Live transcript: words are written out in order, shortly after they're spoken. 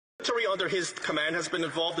military under his command has been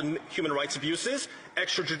involved in human rights abuses,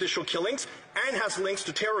 extrajudicial killings, and has links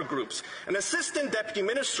to terror groups. An assistant deputy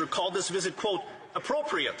minister called this visit, quote,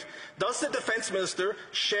 appropriate. Does the defense minister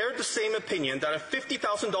share the same opinion that a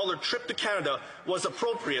 $50,000 trip to Canada was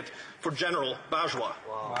appropriate for General Bajwa?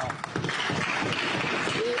 Wow.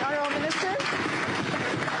 The Honourable Minister.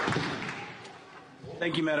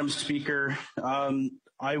 Thank you, Madam Speaker.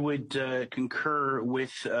 I would concur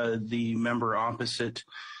with the member opposite.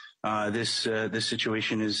 This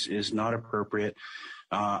situation is not appropriate.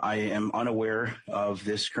 I am unaware of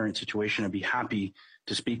this current situation. I'd be happy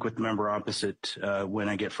to speak with the member opposite when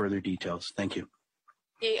I get further details. Thank you.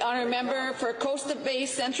 The honourable member for Coast Bay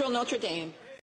Central Notre Dame.